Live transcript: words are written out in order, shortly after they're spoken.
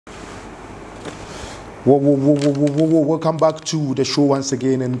Welcome back to the show once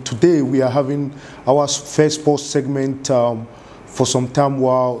again, and today we are having our first sports segment for some time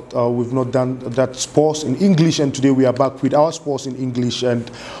while we've not done that sports in English, and today we are back with our sports in English. And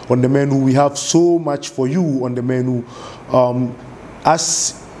on the menu we have so much for you on the menu.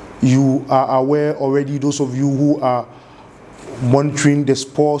 As you are aware already, those of you who are monitoring the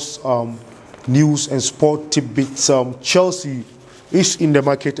sports news and sport tidbits, Chelsea is in the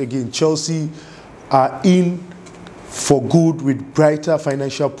market again. Chelsea are in for good with brighter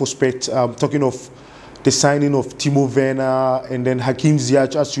financial prospects. Talking of the signing of Timo Werner, and then Hakim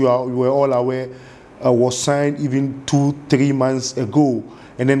Ziyech, as you were all aware, was signed even 2-3 months ago.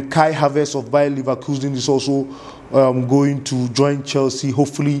 And then Kai Havertz of Bayer Leverkusen is also going to join Chelsea,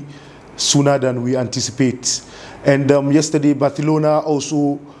 hopefully sooner than we anticipate. And yesterday, Barcelona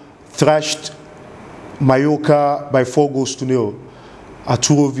also thrashed Mallorca by 4-0.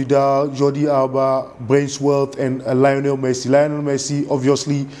 Arturo Vidal, Jordi Alba, Brainsworth, and Lionel Messi. Lionel Messi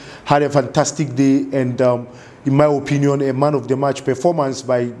obviously had a fantastic day, and in my opinion, a man of the match performance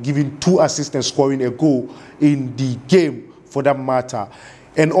by giving 2 assists and scoring a goal in the game, for that matter.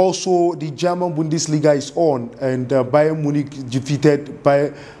 And also, the German Bundesliga is on, and Bayern Munich defeated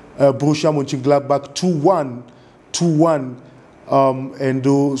by Borussia Mönchengladbach 2-1,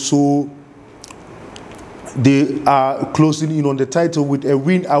 and so they are closing in on the title with a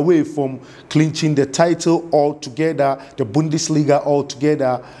win away from clinching the title altogether, the Bundesliga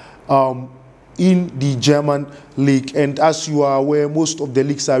altogether, in the German league. And as you are aware, most of the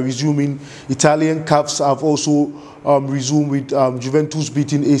leagues are resuming. Italian cups have also resumed, with Juventus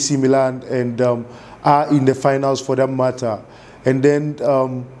beating AC Milan and are in the finals, for that matter. And then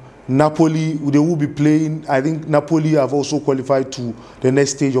Napoli, they will be playing. I think Napoli have also qualified to the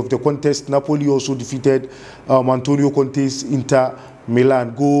next stage of the contest. Napoli also defeated Antonio Conte's Inter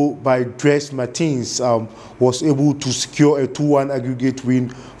Milan. Goal by Dries Mertens was able to secure a 2-1 aggregate win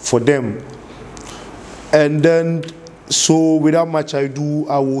for them. And then, so without much ado,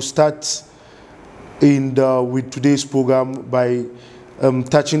 I will start with today's program by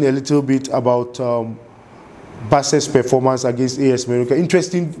touching a little bit about Barca's performance against AS Mallorca.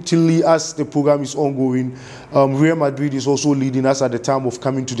 Interestingly, as the program is ongoing, Real Madrid is also leading us. At the time of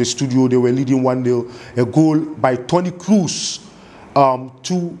coming to the studio, they were leading 1-0. A goal by Toni Kroos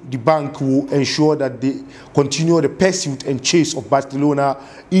to the bank will ensure that they continue the pursuit and chase of Barcelona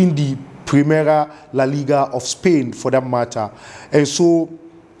in the Primera La Liga of Spain, for that matter. And so,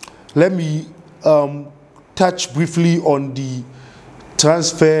 let me touch briefly on the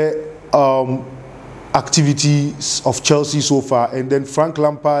transfer activities of Chelsea so far. And then Frank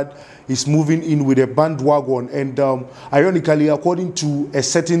Lampard is moving in with a bandwagon. And ironically, according to a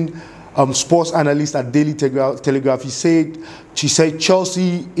certain sports analyst at Daily Telegraph, she said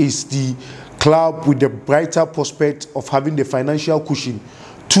Chelsea is the club with the brighter prospect of having the financial cushion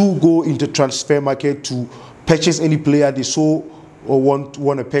to go into transfer market to purchase any player they so want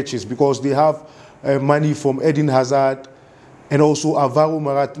to purchase, because they have money from Eden Hazard. And also, Alvaro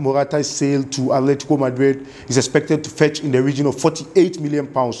Morata's sale to Atletico Madrid is expected to fetch in the region of £48 million.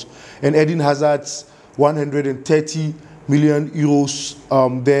 And Eden Hazard's 130 million euros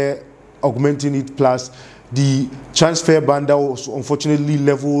there, augmenting it, plus the transfer ban that was unfortunately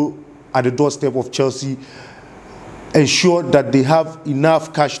level at the doorstep of Chelsea, ensured that they have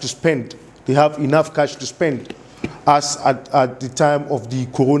enough cash to spend. They have enough cash to spend, as at the time of the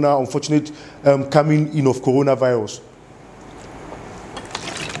unfortunate coming in of coronavirus.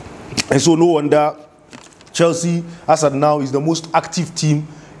 And so no wonder Chelsea, as at now, is the most active team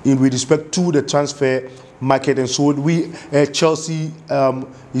with respect to the transfer market. And so Chelsea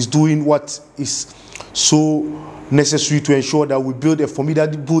is doing what is so necessary to ensure that we build a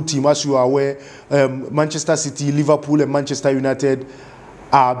formidable team. As you are aware, Manchester City, Liverpool, and Manchester United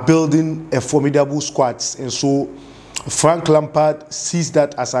are building a formidable squads. And so Frank Lampard sees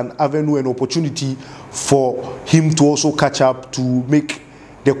that as an avenue and opportunity for him to also catch up, to make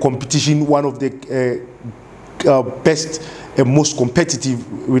the competition one of the best and most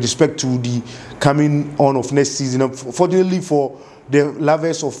competitive with respect to the coming on of next season. Fortunately for the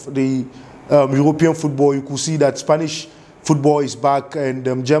lovers of the European football, you could see that Spanish football is back,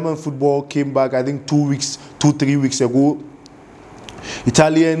 and German football came back, I think 2-3 weeks ago.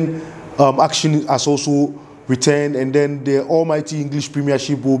 Italian action has also returned, and then the almighty English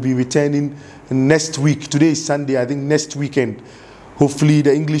Premiership will be returning next week. Today is Sunday, I think next weekend. Hopefully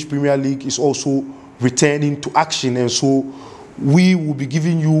the English Premier League is also returning to action, and so we will be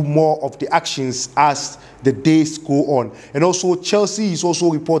giving you more of the actions as the days go on. And also, Chelsea is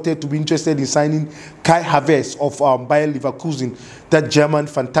also reported to be interested in signing Kai Havertz of Bayer Leverkusen, that German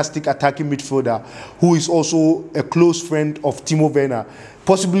fantastic attacking midfielder, who is also a close friend of Timo Werner.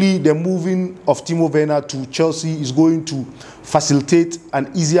 Possibly the moving of Timo Werner to Chelsea is going to facilitate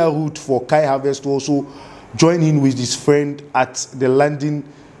an easier route for Kai Havertz to also join in with his friend at the London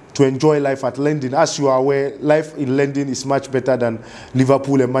to enjoy life at London. As you are aware, life in London is much better than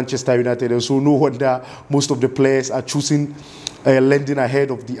Liverpool and Manchester United, and so no wonder most of the players are choosing London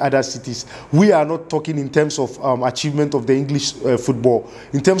ahead of the other cities. We are not talking in terms of achievement of the English football.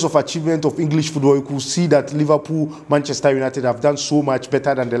 In terms of achievement of English football, you could see that Liverpool, Manchester United have done so much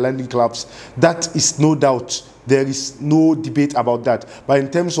better than the London clubs. That is no doubt. There is no debate about that. But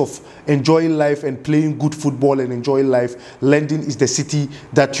in terms of enjoying life and playing good football and enjoying life, London is the city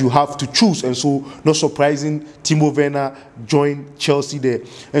that you have to choose. And so, not surprising, Timo Werner joined Chelsea there.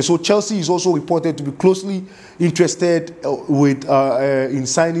 And so, Chelsea is also reported to be closely interested in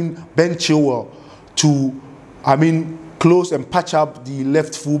signing Ben Chilwell to, close and patch up the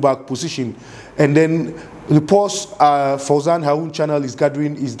left fullback position. And then reports Fauzan Harun channel is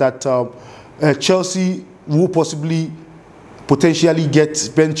gathering is that Chelsea will potentially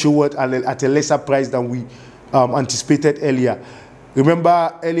get Ben Chilwell at a lesser price than we anticipated earlier.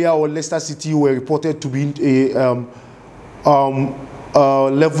 Remember, earlier on, Leicester City were reported to be a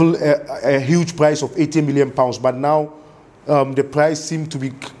huge price of £80 million, but now the price seems to be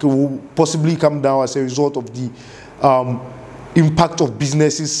possibly come down as a result of the impact of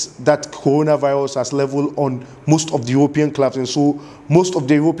businesses that coronavirus has leveled on most of the European clubs. And so most of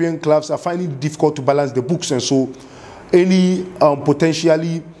the European clubs are finding it difficult to balance the books. And so any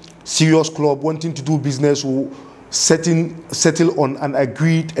potentially serious club wanting to do business will settle on an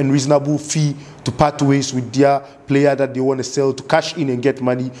agreed and reasonable fee to part ways with their player that they want to sell, to cash in and get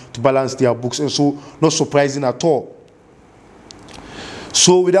money to balance their books. And so not surprising at all.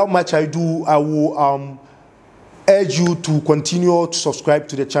 So without much ado, I will urge you to continue to subscribe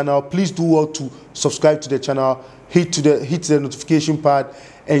to the channel. Please do well to subscribe to the channel, hit the notification part,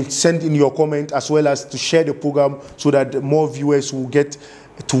 and send in your comment, as well as to share the program so that more viewers will get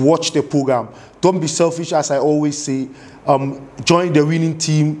to watch the program. Don't be selfish, as I always say. Join the winning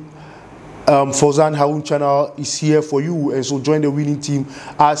team. Fauzan Harun channel is here for you, and so join the winning team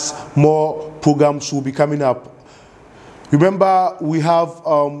as more programs will be coming up. Remember, we have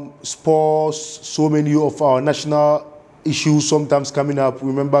sports, so many of our national issues sometimes coming up.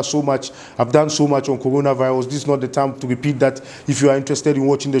 Remember, so much, I've done so much on coronavirus. This is not the time to repeat that. If you are interested in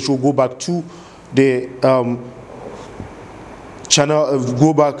watching the show, go back to the channel,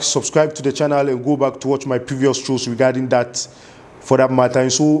 subscribe to the channel and go back to watch my previous shows regarding that, for that matter.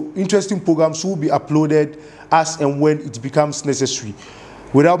 And so, interesting programs will be uploaded as and when it becomes necessary.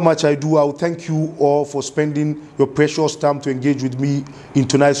 Without much ado, I will thank you all for spending your precious time to engage with me in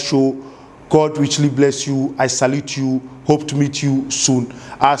tonight's show. God richly bless you. I salute you. Hope to meet you soon,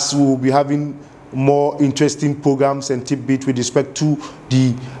 as we will be having more interesting programs and tidbits with respect to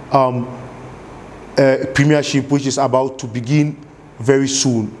the Premiership, which is about to begin very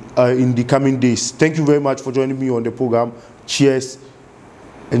soon in the coming days. Thank you very much for joining me on the program. Cheers.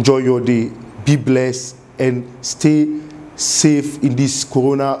 Enjoy your day. Be blessed and stay safe in this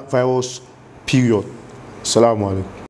coronavirus period. Assalamu alaikum.